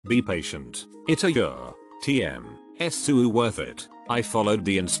Be patient. It's a year. TM. It's so worth it. I followed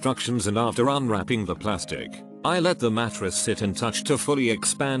the instructions and after unwrapping the plastic, I let the mattress sit and touch to fully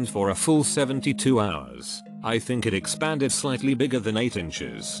expand for a full 72 hours. I think it expanded slightly bigger than 8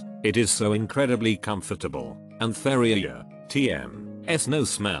 inches. It is so incredibly comfortable. And Theriaia. TM. It's no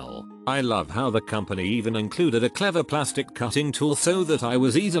smell. I love how the company even included a clever plastic cutting tool so that I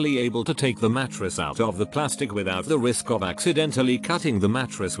was easily able to take the mattress out of the plastic without the risk of accidentally cutting the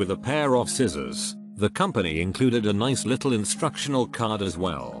mattress with a pair of scissors. The company included a nice little instructional card as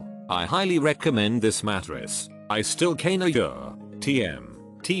well. I highly recommend this mattress. I still can't a year. TM.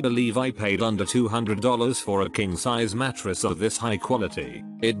 Believe I paid under $200 for a king size mattress of this high quality.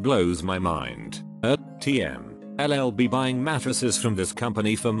 It blows my mind. TM. LLB buying mattresses from this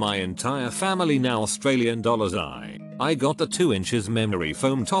company for my entire family now Australian dollars. I got the 2 inches memory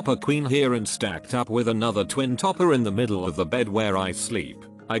foam topper queen here and stacked up with another twin topper in the middle of the bed where I sleep.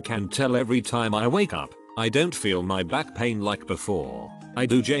 I can tell every time I wake up, I don't feel my back pain like before. I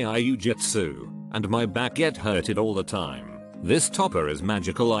do jiu-jitsu, and my back get hurted all the time. This topper is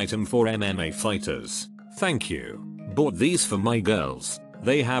magical item for MMA fighters. Thank you. Bought these for my girls.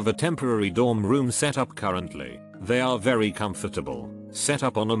 They have a temporary dorm room set up currently. They are very comfortable. Set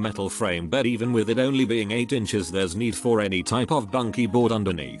up on a metal frame bed even with it only being 8 inches there's need for any type of bunky board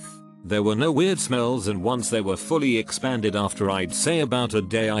underneath. There were no weird smells and once they were fully expanded after I'd say about a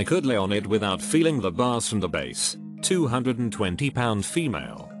day I could lay on it without feeling the bars from the base. 220-pound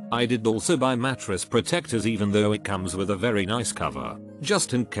female. I did also buy mattress protectors even though it comes with a very nice cover.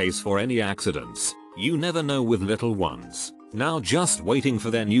 Just in case for any accidents. You never know with little ones. Now just waiting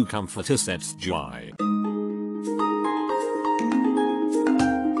for their new comforter sets. Joy.